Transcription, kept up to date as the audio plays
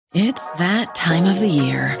It's that time of the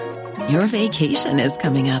year. Your vacation is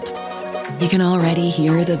coming up. You can already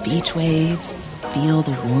hear the beach waves, feel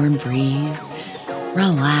the warm breeze,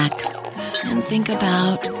 relax, and think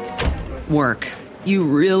about work. You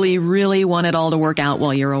really, really want it all to work out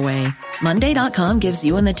while you're away. Monday.com gives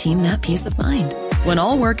you and the team that peace of mind. When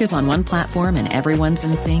all work is on one platform and everyone's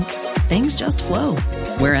in sync, things just flow.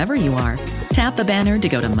 Wherever you are, tap the banner to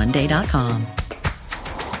go to Monday.com.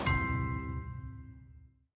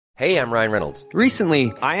 Hey, I'm Ryan Reynolds.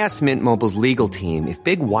 Recently, I asked Mint Mobile's legal team if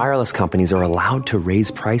big wireless companies are allowed to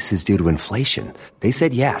raise prices due to inflation. They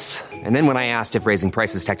said yes. And then when I asked if raising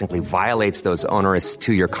prices technically violates those onerous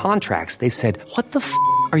 2-year contracts, they said, "What the f***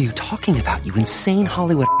 are you talking about, you insane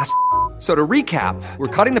Hollywood ass?" So to recap, we're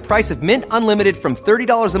cutting the price of Mint Unlimited from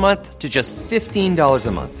 $30 a month to just $15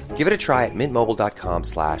 a month. Give it a try at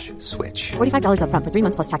mintmobile.com/switch. $45 up front for 3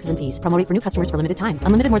 months plus taxes and fees. Promo rate for new customers for limited time.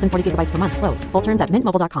 Unlimited more than 40 gigabytes per month. Slows full terms at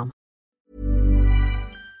mintmobile.com.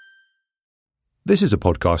 This is a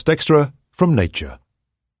podcast extra from Nature.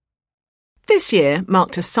 This year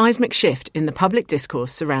marked a seismic shift in the public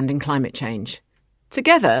discourse surrounding climate change.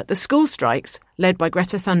 Together, the school strikes, led by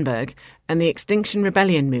Greta Thunberg, and the Extinction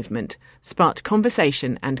Rebellion movement sparked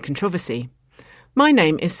conversation and controversy. My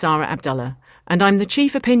name is Sarah Abdullah, and I'm the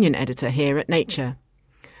Chief Opinion Editor here at Nature.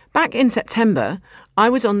 Back in September, I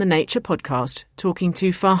was on the Nature podcast talking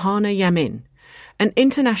to Farhana Yamin, an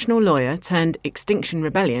international lawyer turned Extinction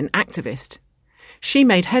Rebellion activist. She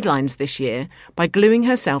made headlines this year by gluing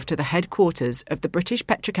herself to the headquarters of the British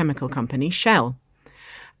petrochemical company Shell.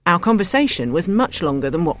 Our conversation was much longer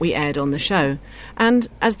than what we aired on the show, and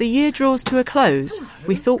as the year draws to a close,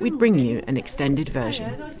 we thought we'd bring you an extended version.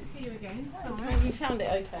 Yeah, nice to see you again. Sorry. You found it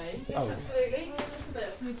okay? Yes, absolutely.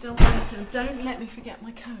 Don't let me forget my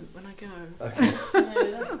coat when I go. Okay.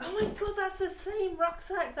 Oh my God, that's the same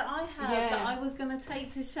rucksack that I have that I was going to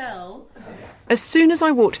take to Shell. As soon as I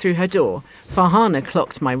walked through her door, Farhana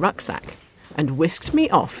clocked my rucksack and whisked me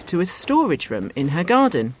off to a storage room in her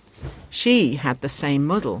garden. She had the same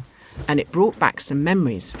model, and it brought back some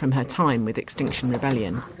memories from her time with Extinction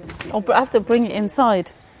Rebellion. I have to bring it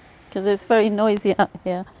inside because it's very noisy out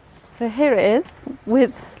here. So here it is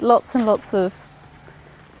with lots and lots of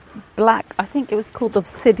black. I think it was called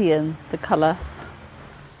obsidian, the colour.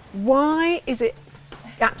 Why is it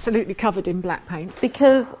absolutely covered in black paint?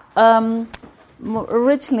 Because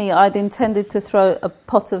originally I'd intended to throw a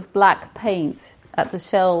pot of black paint at the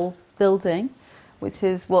Shell building, which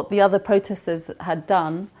is what the other protesters had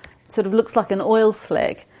done. It sort of looks like an oil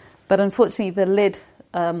slick, but unfortunately the lid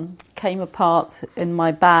came apart in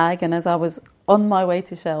my bag, and as I was on my way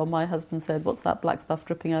to Shell, my husband said, "What's that black stuff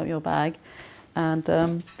dripping out your bag?" And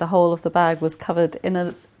the whole of the bag was covered in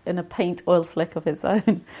a paint oil slick of its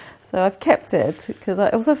own. So I've kept it because I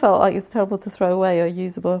also felt like it's terrible to throw away a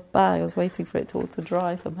usable bag. I was waiting for it to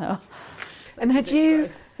dry somehow. And had you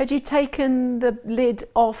taken the lid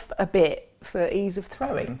off a bit for ease of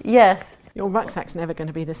throwing? Yes. Your rucksack's never going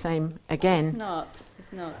to be the same again.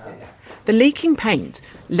 It's not. The leaking paint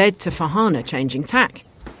led to Farhana changing tack.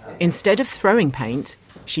 Instead of throwing paint,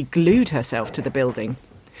 she glued herself to the building.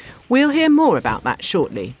 We'll hear more about that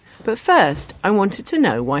shortly. But first, I wanted to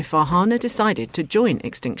know why Farhana decided to join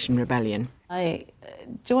Extinction Rebellion. I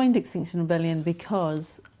joined Extinction Rebellion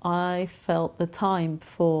because I felt the time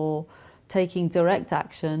for taking direct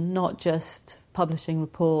action, not just publishing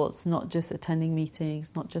reports, not just attending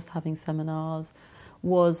meetings, not just having seminars,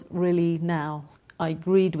 was really now. I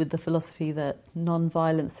agreed with the philosophy that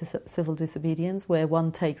non-violent civil disobedience, where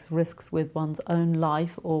one takes risks with one's own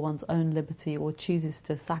life or one's own liberty or chooses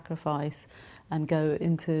to sacrifice and go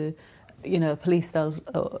into, a police cell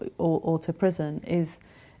or to prison,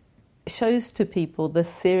 shows to people the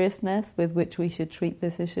seriousness with which we should treat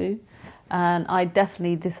this issue. And I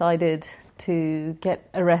definitely decided to get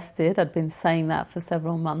arrested. I'd been saying that for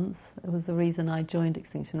several months. It was the reason I joined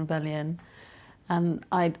Extinction Rebellion. And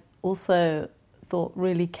I'd also thought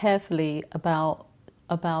really carefully about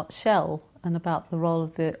Shell and about the role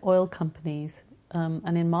of the oil companies.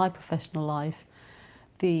 And in my professional life,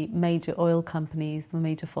 the major oil companies, the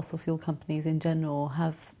major fossil fuel companies in general,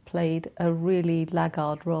 have played a really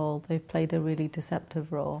laggard role. They've played a really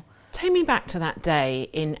deceptive role. Take me back to that day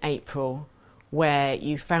in April where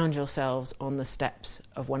you found yourselves on the steps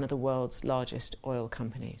of one of the world's largest oil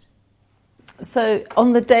companies. So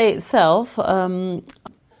on the day itself,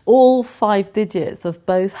 all 5 digits of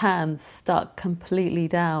both hands stuck completely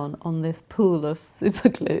down on this pool of super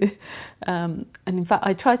glue. And in fact,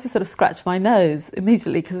 I tried to sort of scratch my nose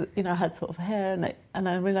immediately because, I had sort of hair and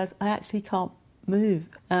I realised I actually can't move.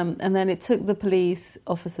 And then it took the police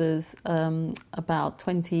officers about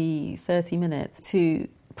 20, 30 minutes to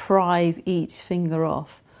prise each finger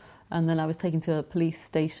off. And then I was taken to a police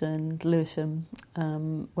station, Lewisham,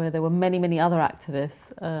 where there were many, many other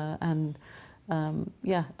activists.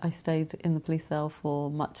 I stayed in the police cell for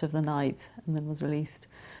much of the night and then was released.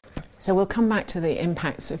 So we'll come back to the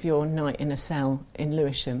impacts of your night in a cell in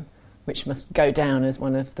Lewisham, which must go down as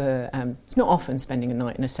one of the... it's not often spending a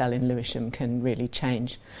night in a cell in Lewisham can really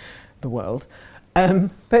change the world.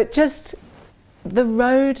 But just the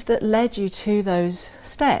road that led you to those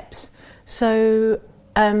steps. So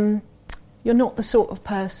you're not the sort of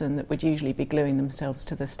person that would usually be gluing themselves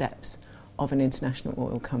to the steps of an international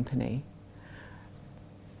oil company.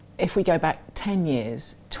 If we go back 10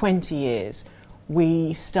 years, 20 years,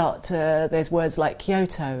 we start to... There's words like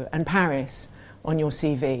Kyoto and Paris on your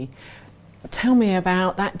CV. Tell me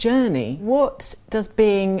about that journey. What does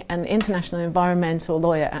being an international environmental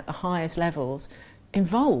lawyer at the highest levels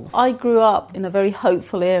involve? I grew up in a very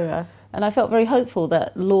hopeful era, and I felt very hopeful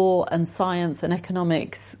that law and science and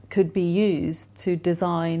economics could be used to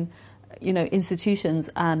design, institutions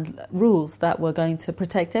and rules that were going to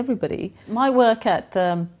protect everybody. My work at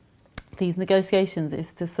these negotiations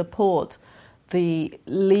is to support the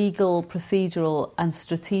legal, procedural and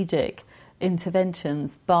strategic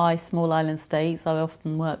interventions by small island states. I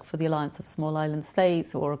often work for the Alliance of Small Island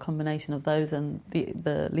States, or a combination of those and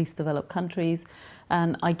the least developed countries,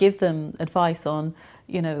 and I give them advice on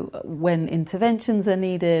when interventions are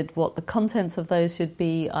needed, what the contents of those should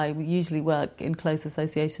be. I usually work in close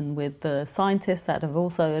association with the scientists that are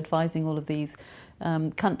also advising all of these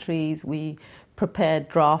countries. We prepare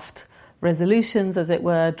draft resolutions, as it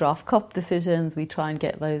were, draft COP decisions. We try and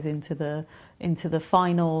get those into the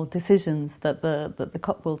final decisions that the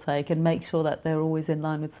COP will take, and make sure that they're always in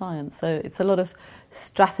line with science. So it's a lot of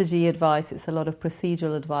strategy advice, it's a lot of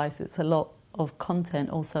procedural advice, it's a lot of content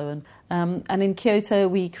also. And in Kyoto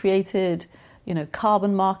we created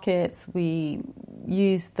carbon markets. We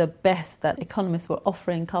used the best that economists were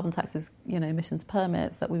offering, carbon taxes, emissions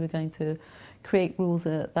permits, that we were going to create rules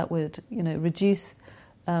that would reduce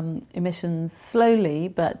emissions slowly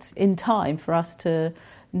but in time for us to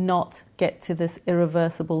not get to this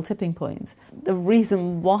irreversible tipping point. The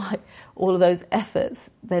reason why all of those efforts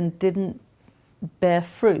then didn't bear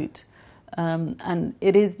fruit, and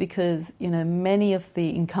it is because many of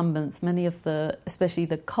the incumbents, especially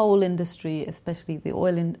the coal industry, especially the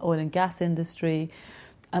oil and gas industry,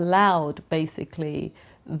 allowed basically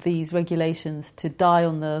these regulations to die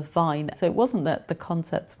on the vine. So it wasn't that the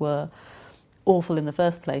concepts were awful in the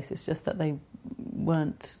first place, it's just that they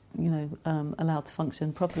weren't allowed to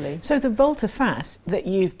function properly. So the volte-face that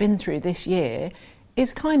you've been through this year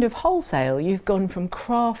is kind of wholesale. You've gone from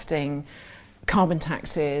crafting carbon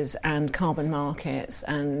taxes and carbon markets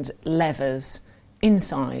and levers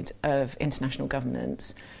inside of international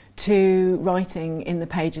governance to writing in the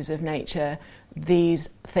pages of Nature, these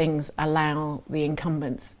things allow the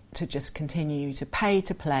incumbents to just continue to pay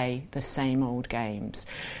to play the same old games.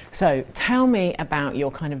 So tell me about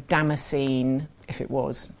your kind of Damascene, if it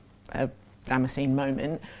was a Damascene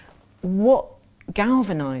moment. What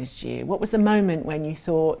galvanised you? What was the moment when you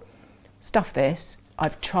thought, stuff this,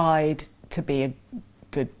 I've tried to be a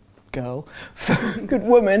good girl, good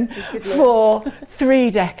woman for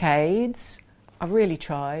 3 decades. I've really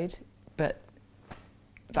tried, but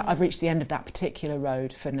I've reached the end of that particular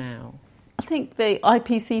road for now. I think the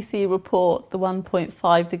IPCC report, the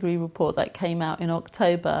 1.5 degree report that came out in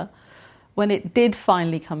October, when it did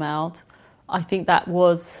finally come out, I think that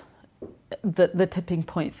was the tipping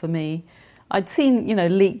point for me. I'd seen,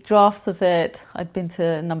 leaked drafts of it. I'd been to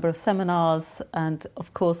a number of seminars, and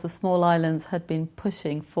of course the small islands had been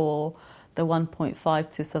pushing for the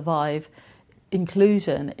 1.5 to survive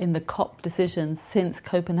inclusion in the COP decisions since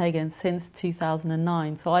Copenhagen, since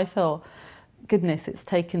 2009. So I felt, goodness, it's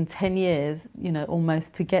taken 10 years,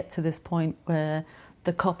 almost to get to this point where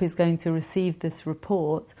the COP is going to receive this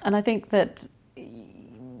report. And I think that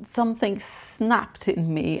something snapped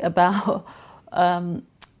in me about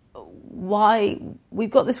why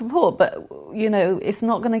we've got this report, but, it's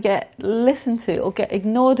not going to get listened to or get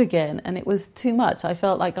ignored again. And it was too much. I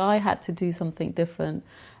felt like I had to do something different.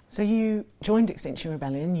 So you joined Extinction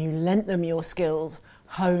Rebellion, you lent them your skills,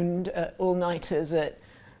 honed at all-nighters at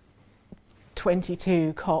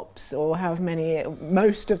 22 COPs, or however many,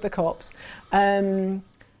 most of the COPs, and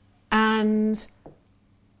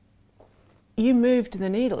you moved the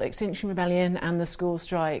needle. Extinction Rebellion and the school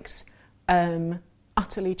strikes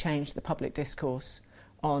utterly changed the public discourse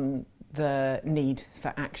on the need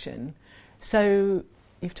for action. So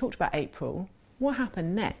you've talked about April. What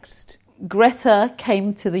happened next? Greta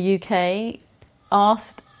came to the UK,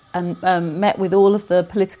 asked and met with all of the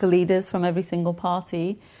political leaders from every single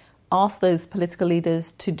party, asked those political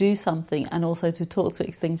leaders to do something and also to talk to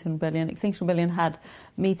Extinction Rebellion. Extinction Rebellion had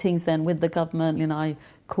meetings then with the government, and I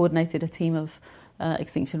coordinated a team of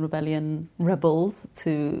Extinction Rebellion rebels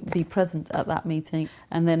to be present at that meeting.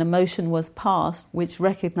 And then a motion was passed which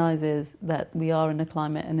recognises that we are in a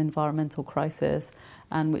climate and environmental crisis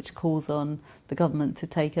and which calls on the government to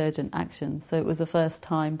take urgent action. So it was the first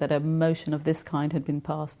time that a motion of this kind had been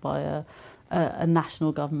passed by a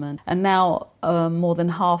national government. And now more than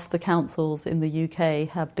half the councils in the UK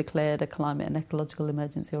have declared a climate and ecological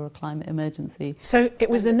emergency or a climate emergency. So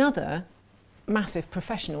it was another massive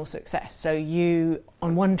professional success. So you,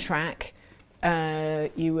 on one track,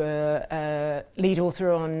 you were lead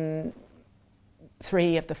author on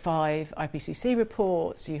 3 of the 5 IPCC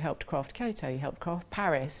reports, you helped craft Kyoto, you helped craft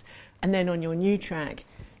Paris, and then on your new track,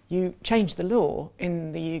 you changed the law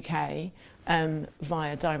in the UK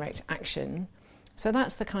via direct action. So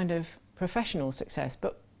that's the kind of professional success.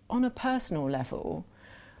 But on a personal level,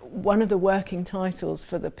 one of the working titles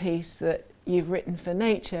for the piece that you've written for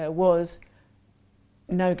Nature was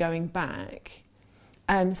No Going Back.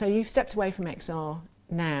 So you've stepped away from XR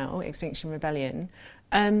now, Extinction Rebellion.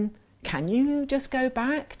 Can you just go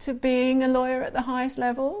back to being a lawyer at the highest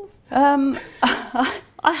levels? I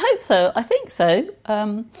hope so. I think so.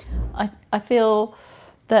 I feel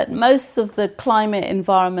that most of the climate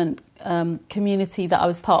environment community that I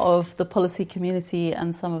was part of, the policy community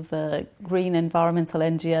and some of the green environmental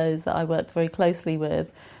NGOs that I worked very closely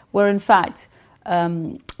with, were in fact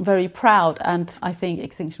very proud, and I think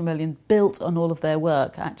Extinction Rebellion built on all of their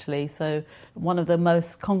work, actually. So one of the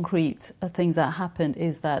most concrete things that happened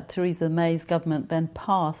is that Theresa May's government then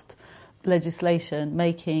passed legislation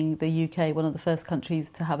making the UK one of the first countries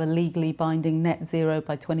to have a legally binding net zero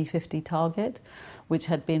by 2050 target, which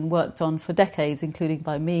had been worked on for decades, including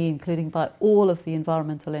by me, including by all of the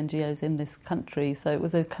environmental NGOs in this country. So it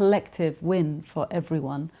was a collective win for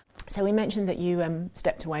everyone. So we mentioned that you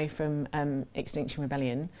stepped away from Extinction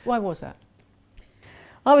Rebellion. Why was that?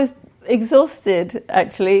 I was exhausted,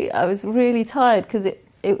 actually. I was really tired because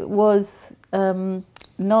it was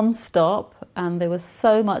non-stop and there was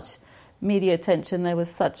so much media attention. There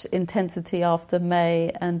was such intensity after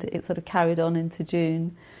May and it sort of carried on into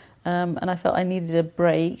June. And I felt I needed a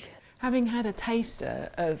break. Having had a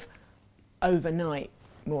taster of overnight,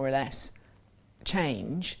 more or less,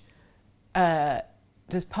 change,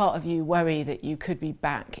 does part of you worry that you could be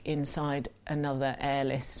back inside another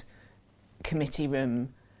airless committee room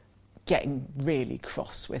getting really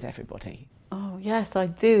cross with everybody? Oh, yes, I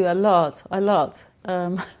do, a lot.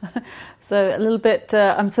 So a little bit,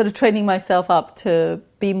 I'm sort of training myself up to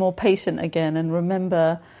be more patient again and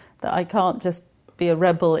remember that I can't just be a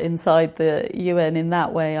rebel inside the UN in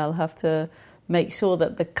that way. I'll have to make sure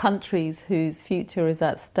that the countries whose future is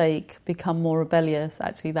at stake become more rebellious.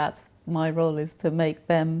 Actually, that's my role, is to make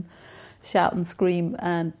them shout and scream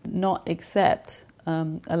and not accept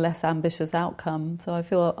a less ambitious outcome. So I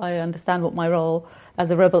feel I understand what my role as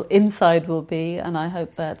a rebel inside will be, and I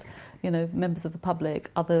hope that, you know, members of the public,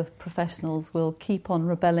 other professionals will keep on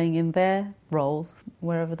rebelling in their roles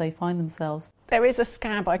wherever they find themselves. There is a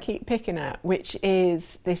scab I keep picking at, which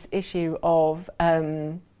is this issue of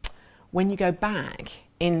when you go back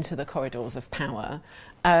into the corridors of power,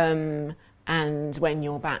 and when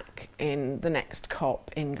you're back in the next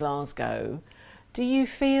COP in Glasgow, do you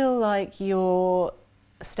feel like your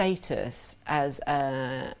status as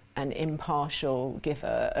an impartial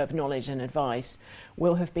giver of knowledge and advice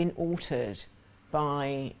will have been altered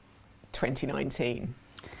by 2019?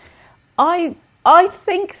 I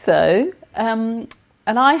think so. And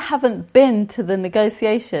I haven't been to the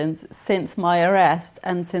negotiations since my arrest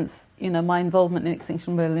and since, you know, my involvement in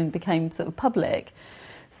Extinction Rebellion became sort of public.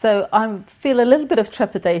 So I feel a little bit of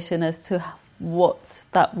trepidation as to what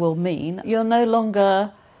that will mean. You're no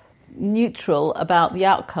longer neutral about the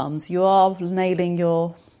outcomes. You are nailing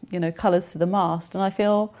your, you know, colours to the mast. And I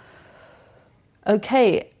feel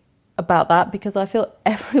okay about that because I feel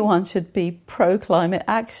everyone should be pro-climate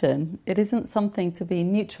action. It isn't something to be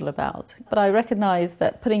neutral about. But I recognise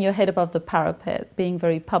that putting your head above the parapet, being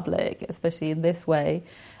very public, especially in this way,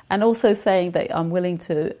 and also saying that I'm willing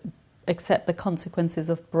to accept the consequences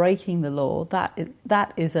of breaking the law,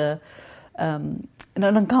 that is an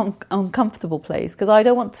uncomfortable place, because I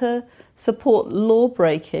don't want to support law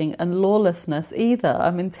breaking and lawlessness either.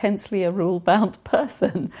 I'm intensely a rule-bound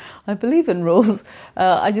person. I believe in rules.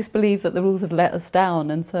 I just believe that the rules have let us down,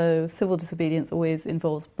 and so civil disobedience always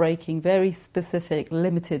involves breaking very specific,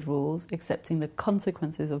 limited rules, accepting the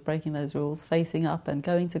consequences of breaking those rules, facing up and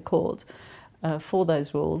going to court for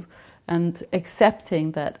those rules. and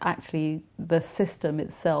accepting that actually the system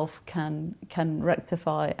itself can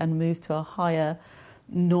rectify and move to a higher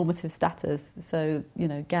normative status. So,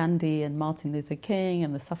 Gandhi and Martin Luther King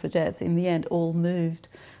and the suffragettes in the end all moved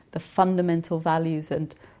the fundamental values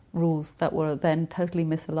and rules that were then totally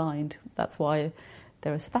misaligned. That's why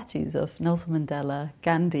there are statues of Nelson Mandela,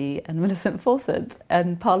 Gandhi and Millicent Fawcett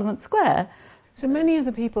in Parliament Square. So many of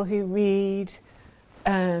the people who read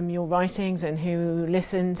your writings and who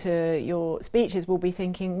listen to your speeches will be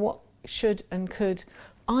thinking, what should and could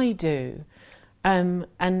I do?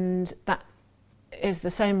 And that is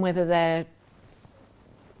the same whether they're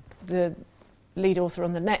the lead author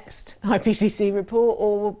on the next IPCC report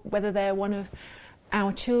or whether they're one of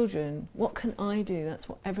our children. What can I do? That's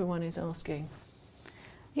what everyone is asking.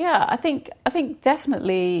 Yeah, I think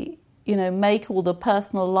definitely, make all the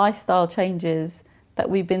personal lifestyle changes that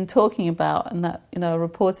we've been talking about and that, are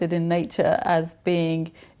reported in Nature as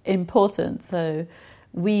being important. So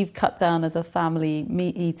we've cut down as a family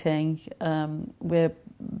meat eating. We're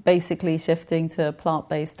basically shifting to a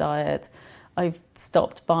plant-based diet. I've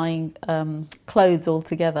stopped buying clothes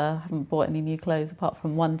altogether. I haven't bought any new clothes apart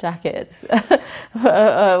from one jacket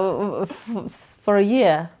for a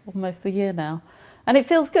year, almost a year now. And it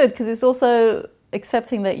feels good because it's also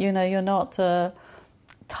accepting that, you're not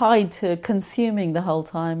tied to consuming the whole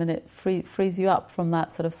time, and it frees you up from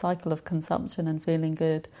that sort of cycle of consumption and feeling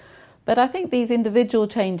good. But I think these individual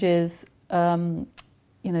changes,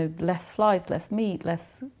 less flies, less meat,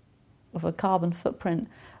 less of a carbon footprint,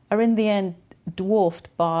 are in the end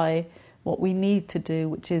dwarfed by what we need to do,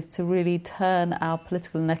 which is to really turn our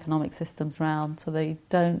political and economic systems round so they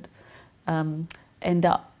don't end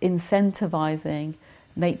up incentivising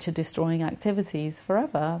nature-destroying activities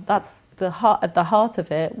forever. That's at the heart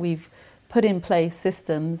of it. We've put in place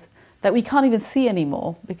systems that we can't even see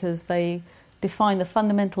anymore because they define the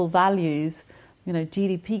fundamental values,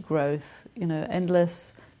 GDP growth,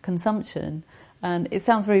 endless consumption. And it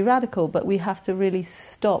sounds very radical, but we have to really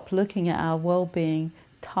stop looking at our well-being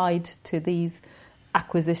tied to these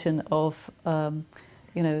acquisition of,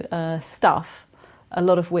 stuff, a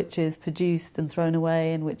lot of which is produced and thrown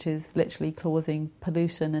away and which is literally causing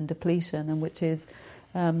pollution and depletion and which is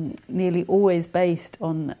nearly always based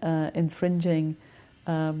on infringing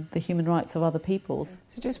the human rights of other peoples.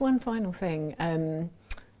 So just one final thing.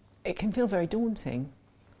 It can feel very daunting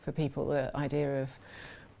for people, the idea of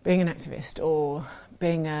being an activist or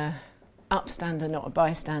being a upstander, not a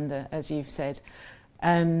bystander, as you've said.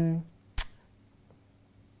 The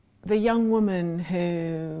young woman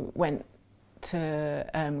who went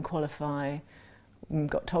to qualify and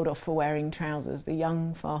got told off for wearing trousers, the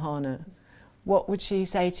young Farhana, what would she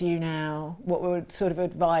say to you now? What sort of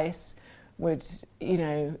advice would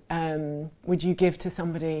you give to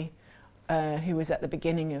somebody who was at the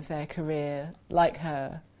beginning of their career, like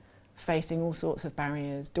her, facing all sorts of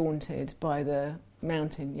barriers, daunted by the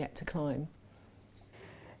mountain yet to climb?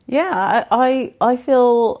 Yeah, I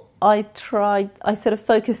feel I sort of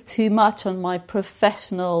focused too much on my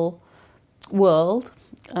professional world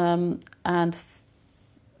and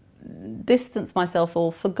distanced myself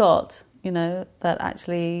or forgot, that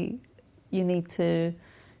actually you need to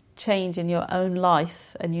change in your own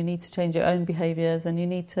life and you need to change your own behaviours and you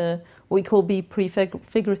need to, what we call, be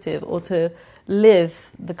prefigurative or to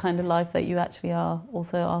live the kind of life that you actually are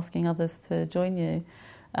also asking others to join you.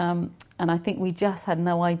 And I think we just had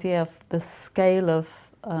no idea of the scale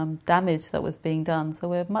of damage that was being done. So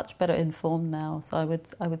we're much better informed now. So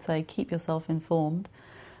I would say keep yourself informed.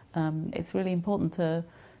 It's really important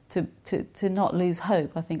to not lose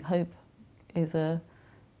hope. I think hope is a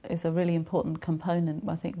really important component.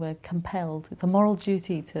 I think we're compelled. It's a moral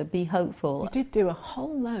duty to be hopeful. You did do a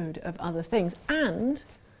whole load of other things, and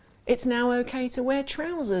it's now okay to wear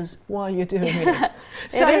trousers while you're doing it.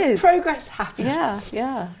 So it is. Progress happens.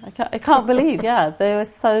 Yeah. I can't believe, there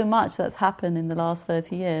was so much that's happened in the last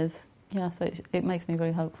 30 years. Yeah, so it makes me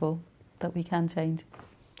very hopeful that we can change.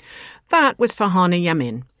 That was Farhana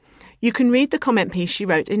Yamin. You can read the comment piece she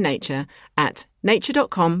wrote in Nature at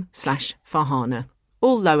nature.com/Farhana,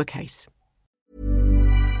 all lowercase.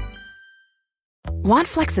 Want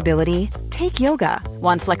flexibility? Take yoga.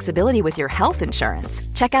 Want flexibility with your health insurance?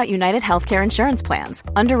 Check out United Healthcare Insurance Plans.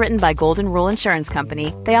 Underwritten by Golden Rule Insurance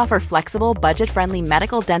Company, they offer flexible, budget-friendly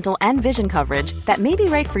medical, dental, and vision coverage that may be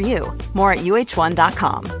right for you. More at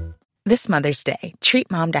UH1.com. This Mother's Day, treat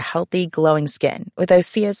mom to healthy, glowing skin with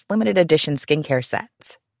Osea's limited edition skincare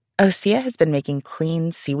sets. Osea has been making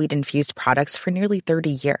clean, seaweed-infused products for nearly 30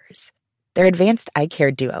 years. Their advanced eye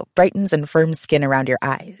care duo brightens and firms skin around your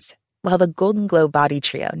eyes, while the Golden Glow Body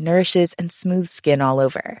Trio nourishes and smooths skin all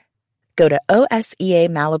over. Go to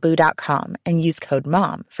OSEAMalibu.com and use code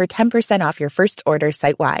MOM for 10% off your first order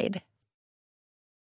site-wide.